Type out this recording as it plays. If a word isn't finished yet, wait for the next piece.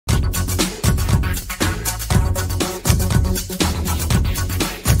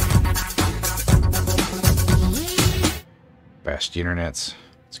Fast internets.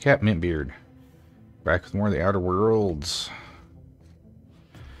 It's Cat Mintbeard. Back with more of the Outer Worlds.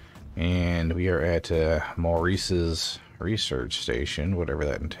 And we are at Maurice's research station, whatever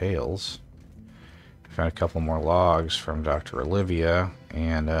that entails. Found a couple more logs from Dr. Olivia,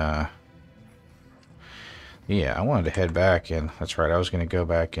 and yeah, I wanted to head back, and that's right, I was going to go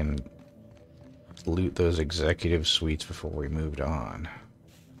back and loot those executive suites before we moved on.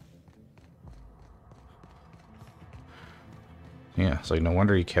 Yeah, so no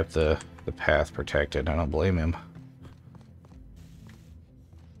wonder he kept the path protected. I don't blame him.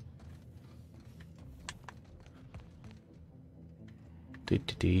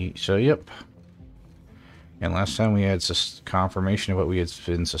 So, yep. And last time we had confirmation of what we had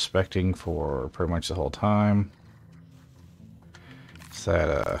been suspecting for pretty much the whole time. It's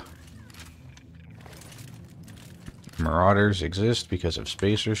that, Marauders exist because of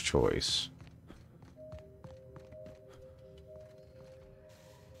Spacer's choice.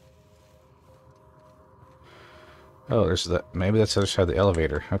 Oh, there's that. Maybe that's the other side of the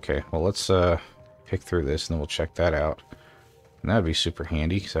elevator. Okay, well, let's, pick through this and then we'll check that out. And that would be super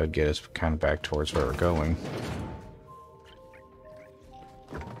handy, because that would get us kind of back towards where we're going.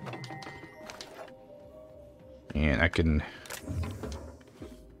 And I can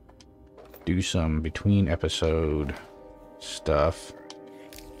do some between episode stuff.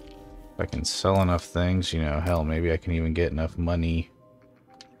 If I can sell enough things, you know, hell, maybe I can even get enough money.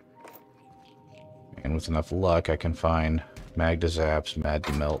 And with enough luck, I can find Magda Zap's Mad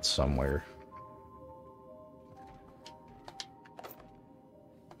to Melt somewhere.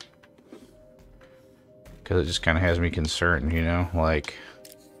 Because it just kind of has me concerned, you know? Like,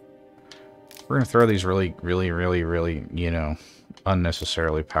 we're going to throw these really, you know,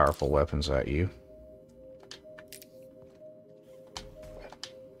 unnecessarily powerful weapons at you.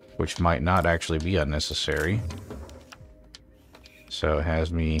 Which might not actually be unnecessary. So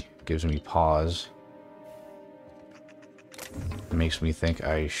it gives me pause. It makes me think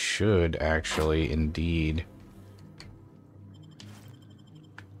I should actually, indeed,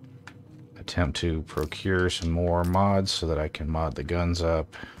 attempt to procure some more mods so that I can mod the guns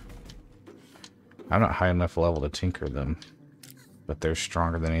up. I'm not high enough level to tinker them, but they're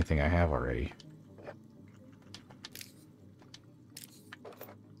stronger than anything I have already.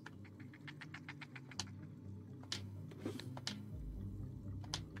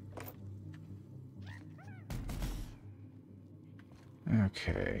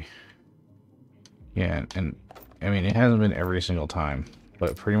 Okay. Yeah, and I mean, it hasn't been every single time,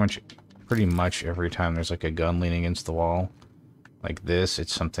 but pretty much every time there's like a gun leaning against the wall like this,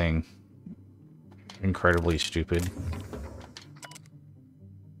 it's something incredibly stupid.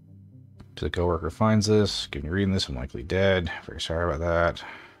 To the coworker finds this, give me reading this, I'm likely dead. Very sorry about that.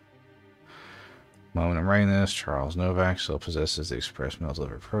 Moment I'm writing this, Charles Novak still possesses the express mail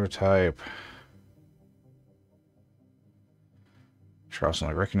delivered prototype. Charles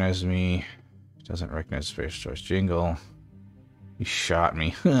only recognizes me. Doesn't recognize the Space Choice jingle. He shot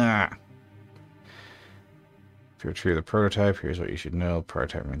me. If you retrieve the prototype, here's what you should know. The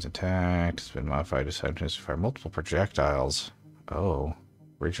prototype remains intact. It's been modified to fire multiple projectiles. Oh.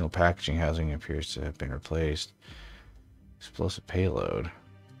 Original packaging housing appears to have been replaced. Explosive payload.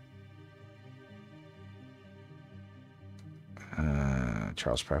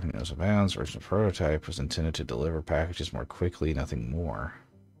 Charles Prophet knows abounds. Original prototype was intended to deliver packages more quickly, nothing more.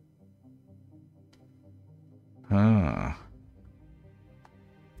 Huh.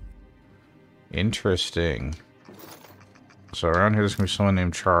 Interesting. So around here there's going to be someone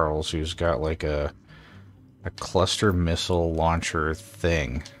named Charles who's got like a cluster missile launcher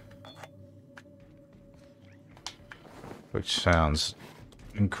thing. Which sounds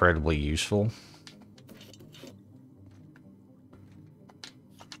incredibly useful.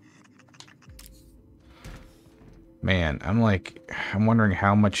 Man, I'm wondering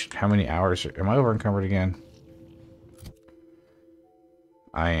how many hours, am I over encumbered again?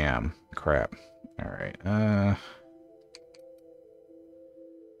 I am. Crap. Alright, never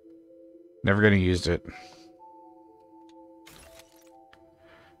gonna use it.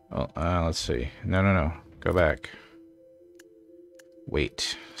 Oh, let's see. No. Go back.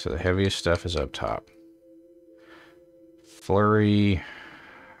 Wait. So the heaviest stuff is up top. Flurry.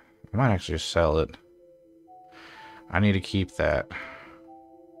 I might actually just sell it. I need to keep that.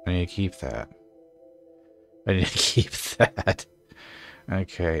 I need to keep that. I need to keep that.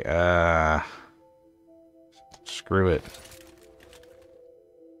 Okay, screw it.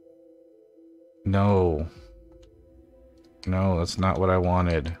 No. No, that's not what I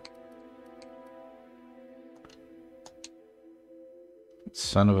wanted.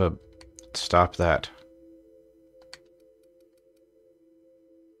 Son of a... Stop that.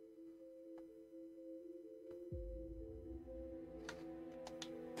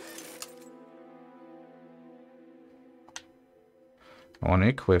 I want to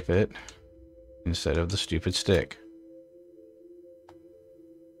equip it instead of the stupid stick.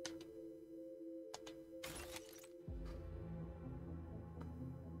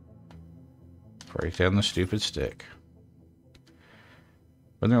 Break down the stupid stick.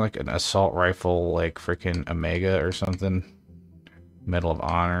 Wasn't there like an assault rifle, like freaking Omega or something? Medal of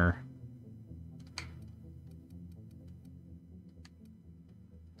Honor.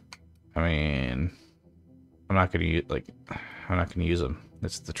 I mean, I'm not gonna use them.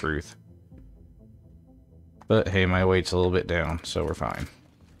 That's the truth. But hey, my weight's a little bit down, so we're fine.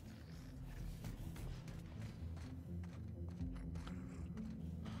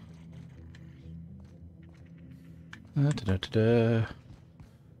 Da-da-da-da.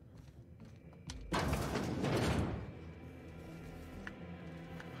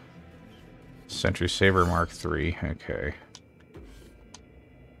 Sentry Saber Mark III. Okay.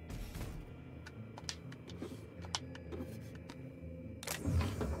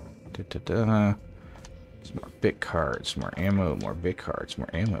 Da-da-da. Some more bit cards, more ammo, more bit cards, more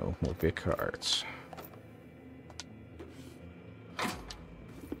ammo, more bit cards.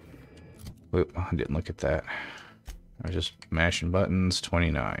 Whoop, I didn't look at that. I was just mashing buttons.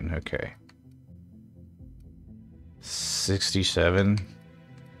 29, okay. 67.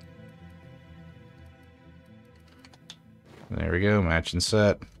 There we go, match and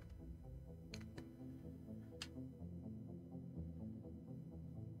set.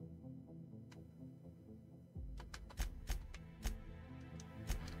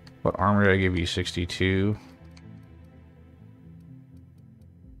 What armor did I give you? 62.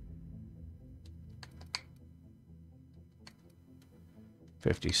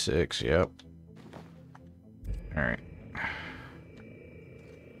 $56, yep. Alright.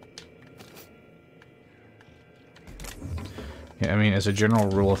 Yeah, I mean, as a general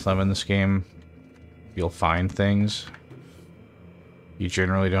rule of thumb in this game, you'll find things. You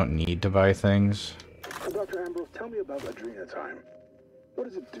generally don't need to buy things. Dr. Ambrose, tell me about Adrenatime. What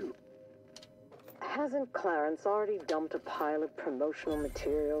does it do? Hasn't Clarence already dumped a pile of promotional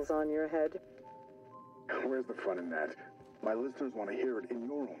materials on your head? Where's the fun in that? My listeners want to hear it in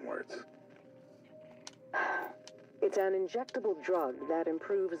your own words. It's an injectable drug that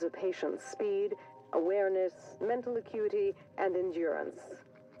improves a patient's speed, awareness, mental acuity, and endurance.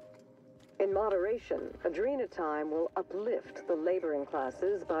 In moderation, Adrenatime will uplift the laboring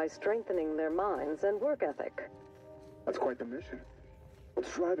classes by strengthening their minds and work ethic. That's quite the mission.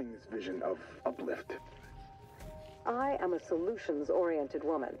 What's driving this vision of uplift? I am a solutions-oriented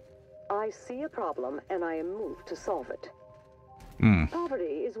woman. I see a problem and I am moved to solve it.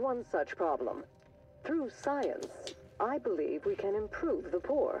 Poverty is one such problem. Through science, I believe we can improve the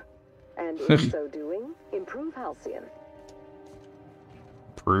poor. And in so doing, improve Halcyon.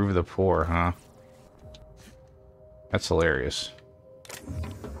 Improve the poor, huh? That's hilarious.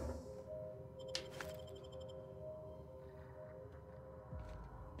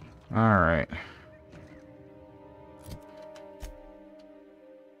 Alright.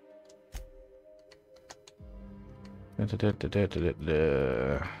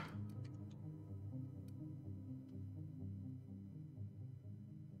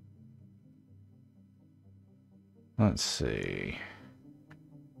 Let's see.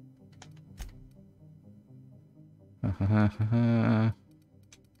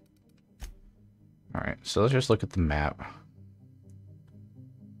 Alright, so let's just look at the map.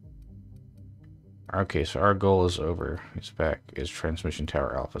 Okay, so our goal is over. It's back. Is Transmission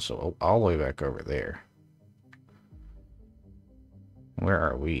Tower Alpha, so all the way back over there. Where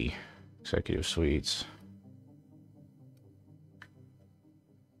are we? Executive Suites.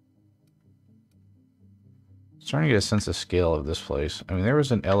 Trying to get a sense of scale of this place. I mean, there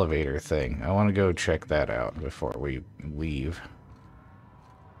was an elevator thing. I want to go check that out before we leave.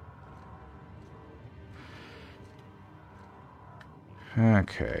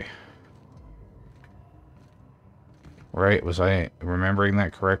 Okay. Right, was I remembering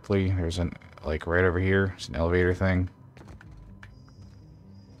that correctly? There's an, like, right over here. It's an elevator thing.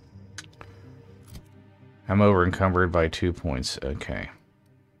 I'm over encumbered by 2 points. Okay.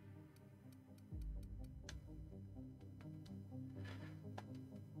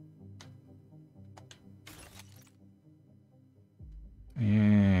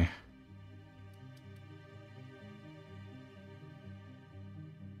 Yeah.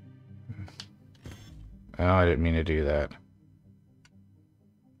 Oh, I didn't mean to do that.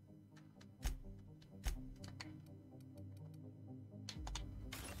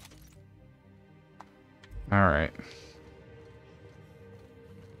 All right.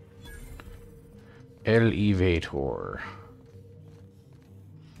 Elevator.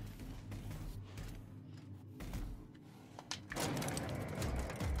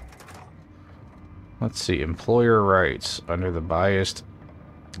 Let's see. Employer rights. Under the biased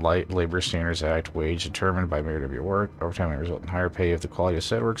Light Labor Standards Act, wage determined by merit of your work. Overtime may result in higher pay if the quality of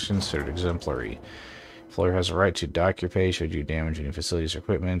said work is considered exemplary. Employer has a right to dock your pay should you damage any facilities or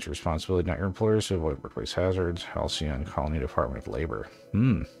equipment. Your responsibility, not your employers, to avoid workplace hazards. Halcyon Colony Department of Labor.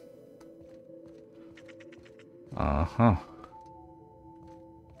 Uh-huh.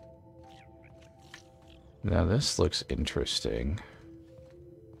 Now this looks interesting.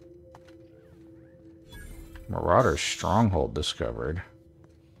 Marauder Stronghold discovered.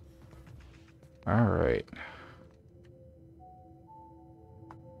 Alright.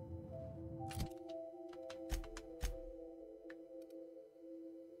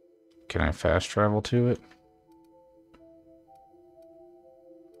 Can I fast travel to it?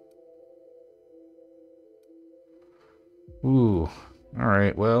 Ooh.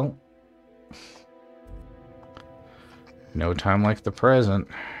 Alright, well. No time like the present.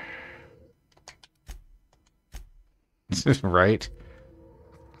 Right?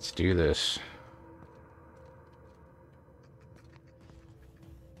 Let's do this.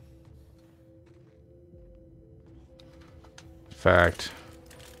 In fact,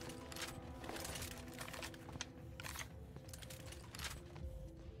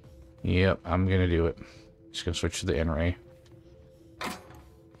 yep, I'm gonna do it. Just gonna switch to the N-ray.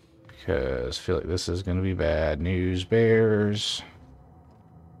 Because I feel like this is gonna be bad news bears.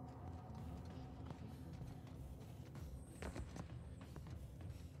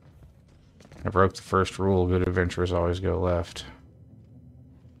 I broke the first rule. Good adventurers always go left.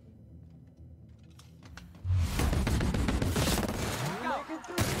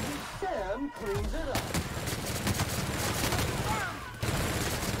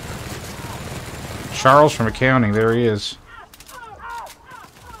 Charles from accounting, there he is.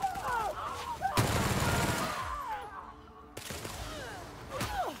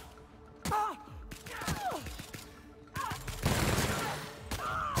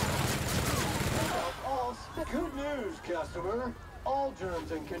 Good news, customer. All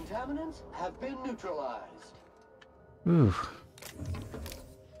germs and contaminants have been neutralized. Ooh.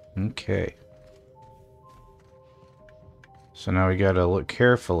 Okay. So now we gotta look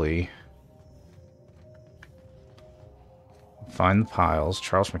carefully. Find the piles.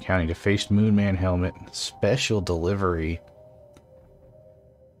 Charles County, defaced Moonman helmet. Special delivery.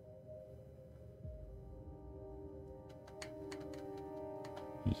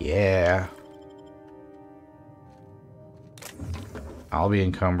 Yeah. I'll be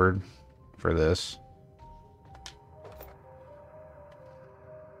encumbered for this.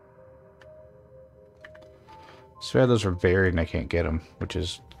 So bad those are buried and I can't get them, which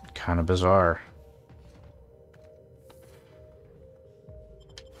is kind of bizarre.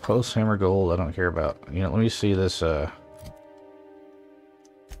 Post hammer gold, I don't care about. You know, let me see this,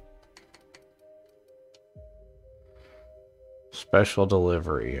 special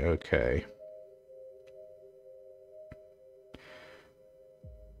delivery, okay.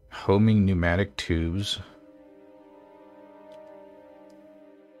 Homing pneumatic tubes.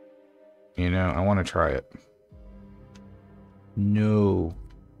 You know, I want to try it. No.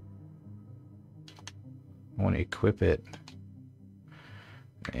 I want to equip it.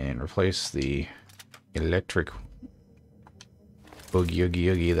 And replace the electric boogie oogie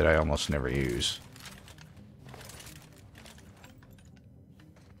oogie that I almost never use.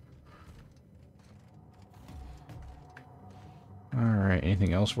 Alright,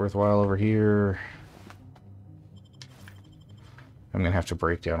 anything else worthwhile over here? I'm gonna have to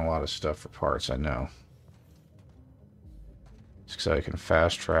break down a lot of stuff for parts, I know. Just so I can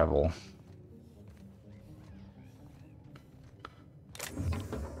fast travel.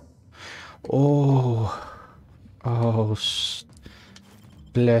 Oh, oh,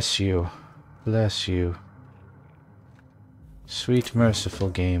 bless you, bless you. Sweet, merciful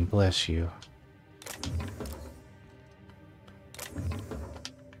game, bless you.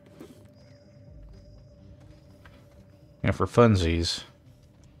 And for funsies.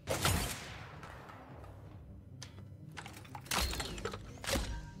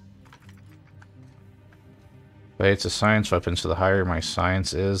 But it's a science weapon, so the higher my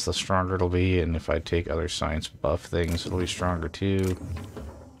science is, the stronger it'll be, and if I take other science buff things, it'll be stronger too.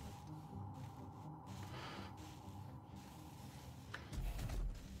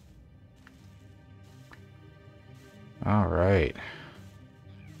 Alright.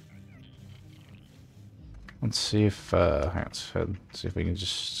 Let's see if, let's see if we can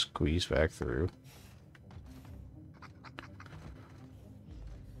just squeeze back through.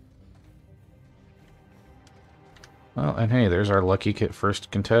 Well, and hey, there's our lucky first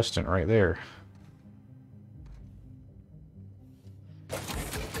contestant right there.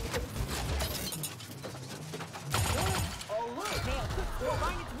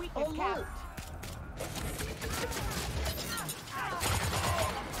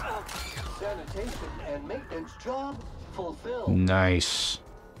 sanitation and maintenance job fulfilled. Nice.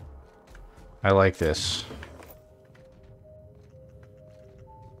 I like this.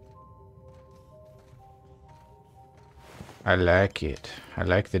 I like it. I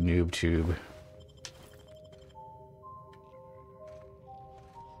like the noob tube.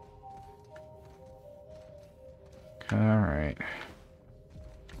 Alright.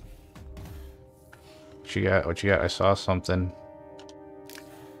 What you got? What you got? I saw something.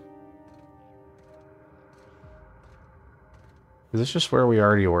 Is this just where we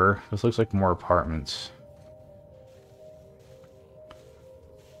already were? This looks like more apartments.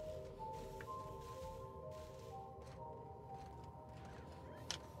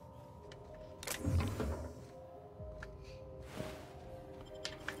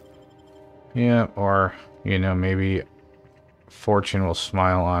 Yeah, or, you know, maybe fortune will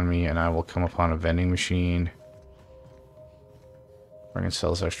smile on me and I will come upon a vending machine. We're gonna sell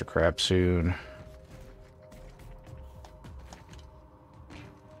this extra crap soon.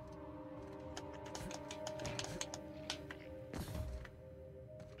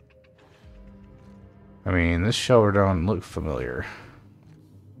 I mean, this shelter don't look familiar.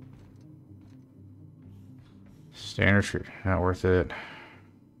 Standard tree, not worth it.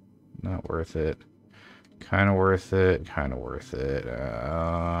 Not worth it. Kind of worth it. Kind of worth it.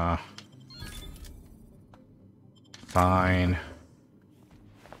 Fine.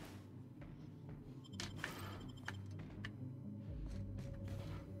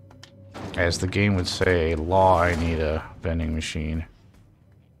 As the game would say, law, I need a vending machine.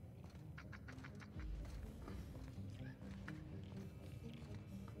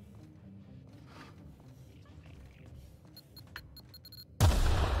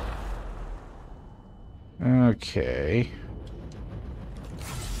 Okay.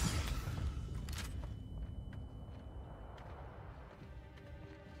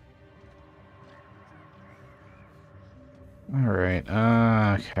 Alright,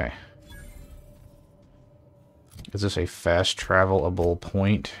 okay. Is this a fast travelable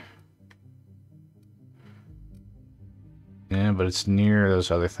point? Yeah, but it's near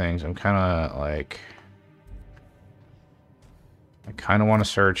those other things. I'm kind of like... I kind of want to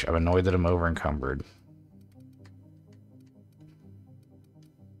search. I'm annoyed that I'm over encumbered.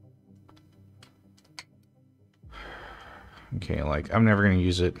 Okay, like, I'm never going to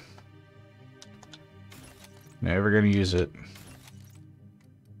use it. Never going to use it.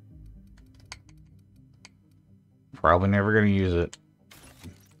 Probably never going to use it.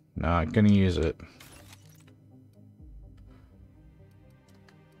 Not going to use it.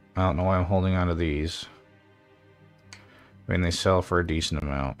 I don't know why I'm holding on to these. I mean, they sell for a decent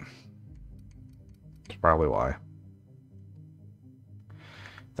amount. That's probably why.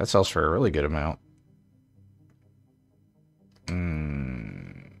 That sells for a really good amount.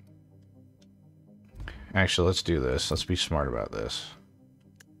 Actually, let's do this. Let's be smart about this.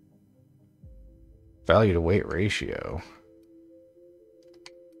 Value to weight ratio.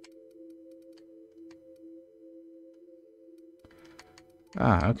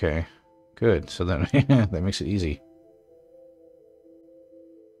 Ah, okay. Good. So then that makes it easy.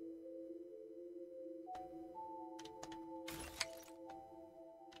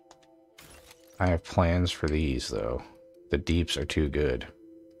 I have plans for these, though. The deeps are too good.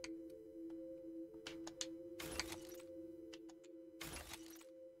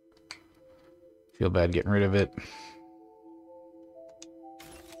 Feel bad getting rid of it.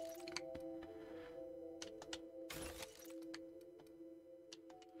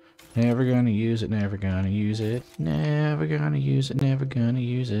 Never gonna use it, never gonna use it. Never gonna use it, never gonna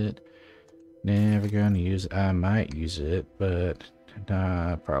use it. Never gonna use it. I might use it, but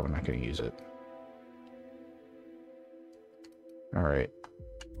probably not gonna use it. Alright.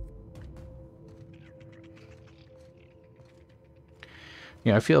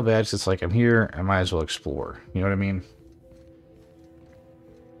 Yeah, I feel bad because it's like I'm here, I might as well explore. You know what I mean?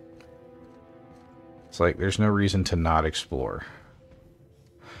 It's like there's no reason to not explore.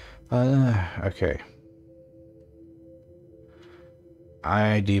 Okay.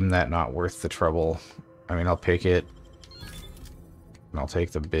 I deem that not worth the trouble. I mean, I'll pick it. And I'll take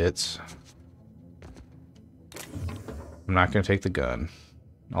the bits. I'm not going to take the gun.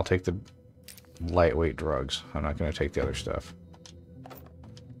 I'll take the lightweight drugs. I'm not going to take the other stuff.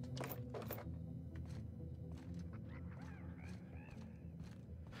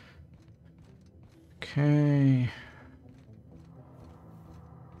 Okay.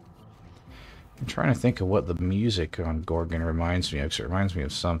 I'm trying to think of what the music on Gorgon reminds me of, because it reminds me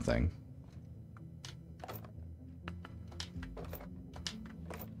of something.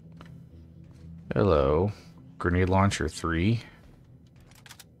 Hello. Grenade launcher 3.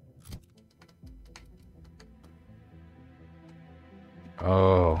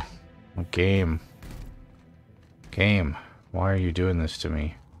 Oh, game. Game, why are you doing this to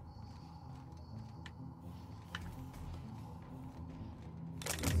me?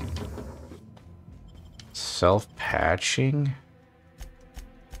 Self-patching?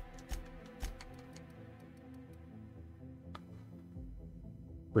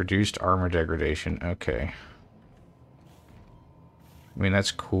 Reduced armor degradation. Okay. I mean,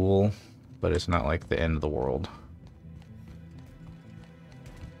 that's cool, but it's not like the end of the world.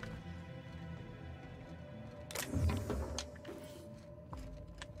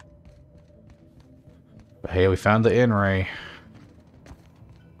 But hey, we found the in-ray.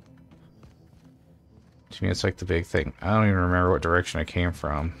 To me, it's like the big thing. I don't even remember what direction I came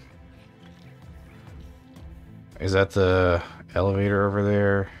from. Is that the elevator over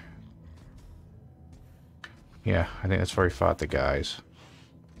there? Yeah, I think that's where we fought the guys.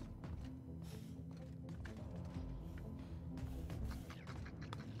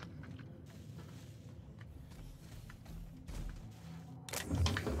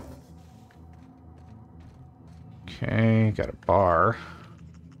 Okay, got a bar.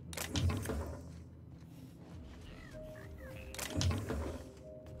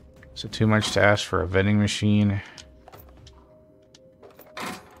 Is it too much to ask for a vending machine?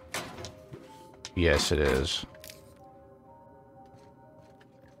 Yes, it is.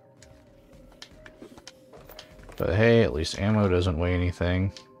 But hey, at least ammo doesn't weigh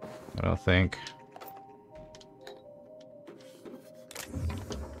anything, I don't think.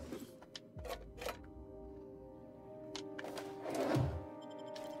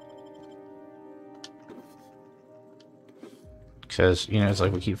 Because, you know, it's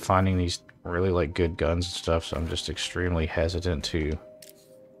like we keep finding these really, like, good guns and stuff, so I'm just extremely hesitant to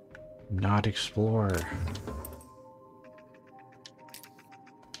not explore.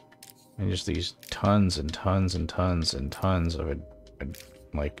 And just these tons and tons and tons and tons of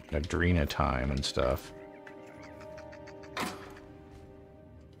like adrena time and stuff.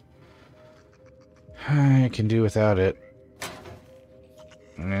 I can do without it.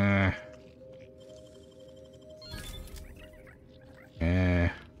 Nah.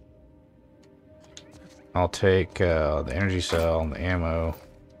 I'll take the energy cell and the ammo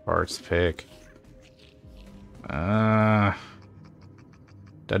parts to pick.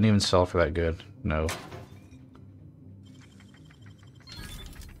 Doesn't even sell for that good. No.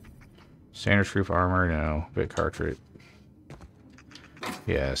 Standard troop armor, no. Bit cartridge.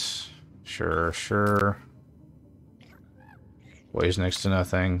 Yes. Sure, sure. Weighs next to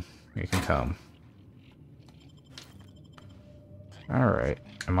nothing. You can come. Alright.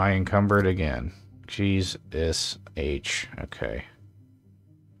 Am I encumbered again? Jesus H. Okay.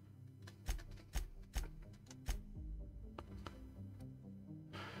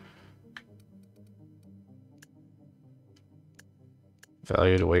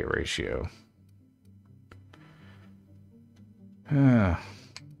 Value to weight ratio.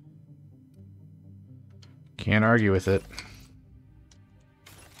 Can't argue with it.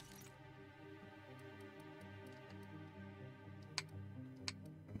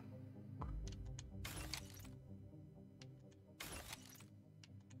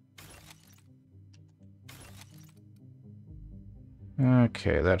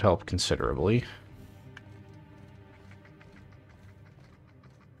 Okay, that helped considerably.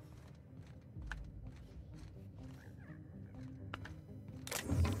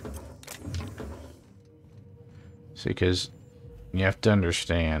 See, because you have to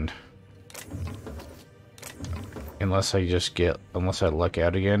understand, unless I luck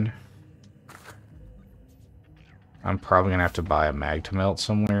out again, I'm probably gonna have to buy a mag to melt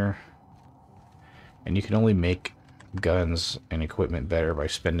somewhere. And you can only make guns and equipment better by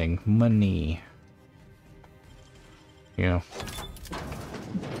spending money. You know,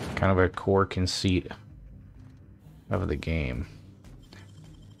 kind of a core conceit of the game.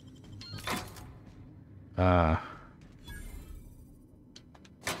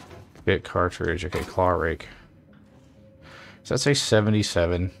 Bit cartridge, okay, claw rake. Does that say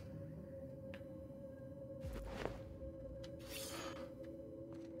 77?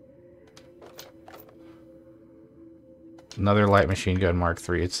 Another light machine gun Mark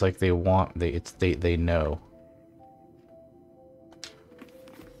III. It's like they want, they know.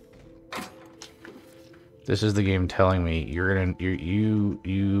 This is the game telling me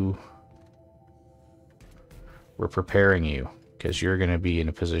we're preparing you, because you're gonna be in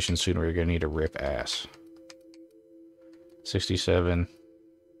a position soon where you're gonna need to rip ass. 67,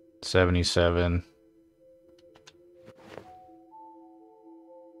 77.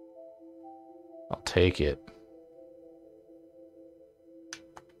 I'll take it.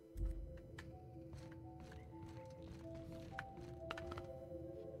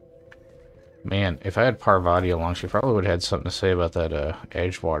 Man, if I had Parvati along, she probably would have had something to say about that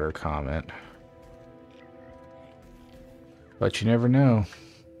Edgewater comment. But you never know.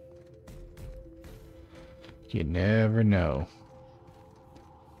 You never know.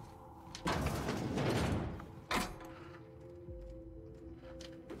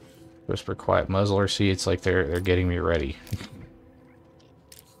 Whisper quiet muzzler. See, it's like they're getting me ready.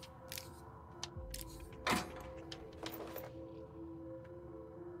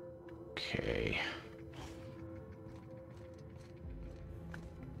 Okay.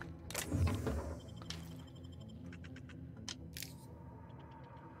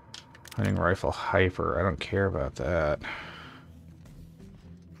 Hunting rifle hyper. I don't care about that.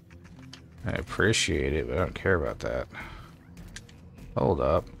 I appreciate it, but I don't care about that. Hold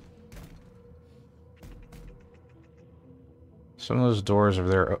up. Some of those doors over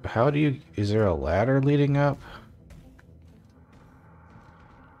there. How do you... Is there a ladder leading up?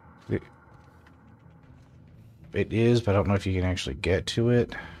 It is, but I don't know if you can actually get to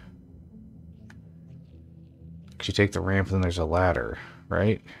it. Because you take the ramp and then there's a ladder,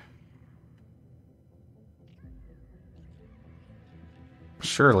 right?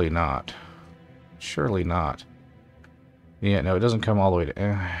 Surely not. Surely not. Yeah, no, it doesn't come all the way to...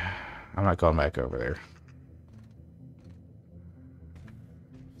 I'm not going back over there.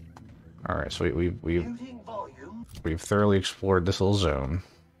 Alright, so we've thoroughly explored this little zone.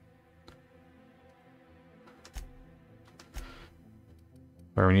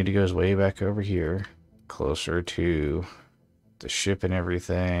 Where we need to go is way back over here. Closer to the ship and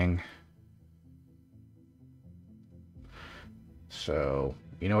everything. So,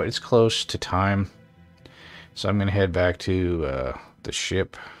 you know what? It's close to time. So I'm going to head back to the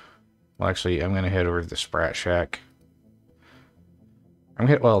ship. Well, actually, I'm going to head over to the Sprat Shack.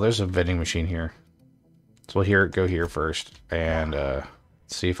 Well, there's a vending machine here. So we'll go here first and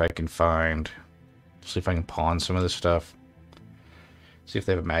see if I can find... See if I can pawn some of this stuff. See if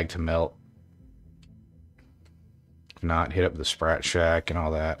they have a mag to melt. If not, hit up the Sprat Shack and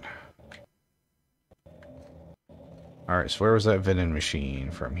all that. Alright, so where was that vending machine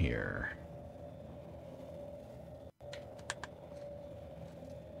from here?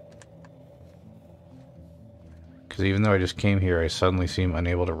 Because even though I just came here, I suddenly seem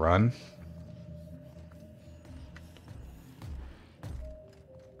unable to run.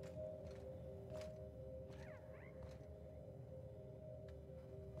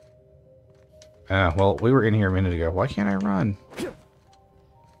 Well, we were in here a minute ago. Why can't I run?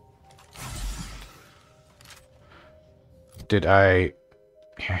 Did I...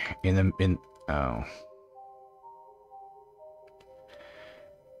 Oh.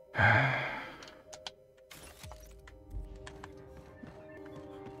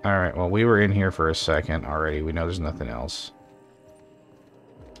 Alright, well, we were in here for a second already. We know there's nothing else.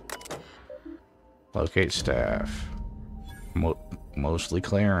 Locate staff. Mostly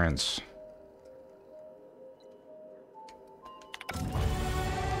clearance.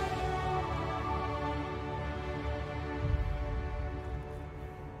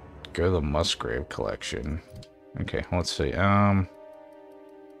 Go to the Musgrave collection. Okay, let's see.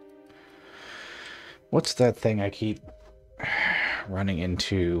 What's that thing I keep running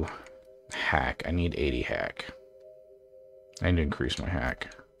into? Hack. I need 80 hack. I need to increase my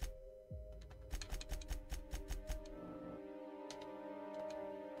hack.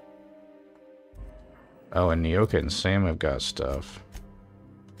 Oh, and Nyoka and Sam have got stuff.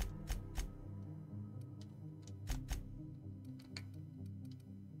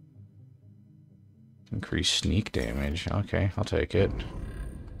 Increase sneak damage. Okay, I'll take it.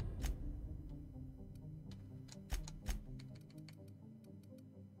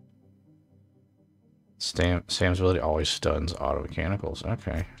 Sam's ability always stuns auto mechanicals.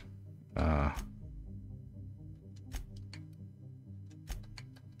 Okay.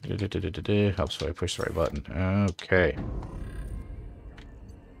 Helps if I push the right button. Okay.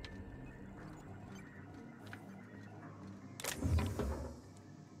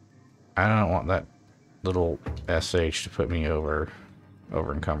 I don't want that little SH to put me over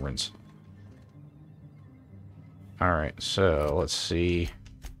encumbrance. Alright, so let's see.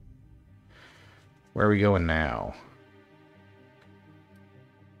 Where are we going now?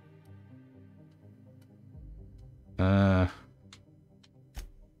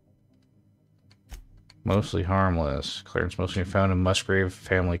 Mostly harmless. Clearance mostly found in Musgrave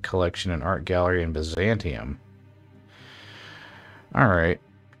Family Collection and Art Gallery in Byzantium. Alright.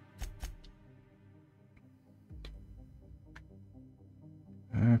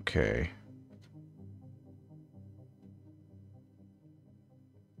 Okay.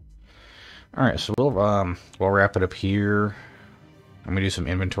 Alright, so we'll wrap it up here. I'm gonna do some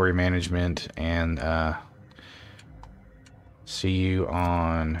inventory management and see you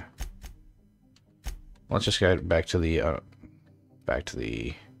on. Let's just get back to the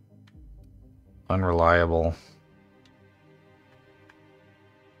unreliable.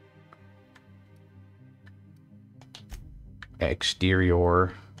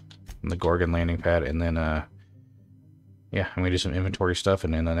 Exterior, the Gorgon landing pad, and then yeah, I'm gonna do some inventory stuff,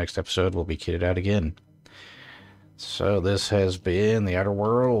 and in the next episode we'll be kitted out again. So this has been The Outer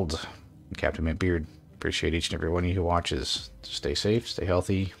World. Captain Mintbeard. Appreciate each and every one of you who watches. Stay safe, stay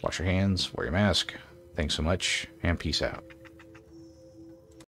healthy, wash your hands, wear your mask. Thanks so much, and peace out.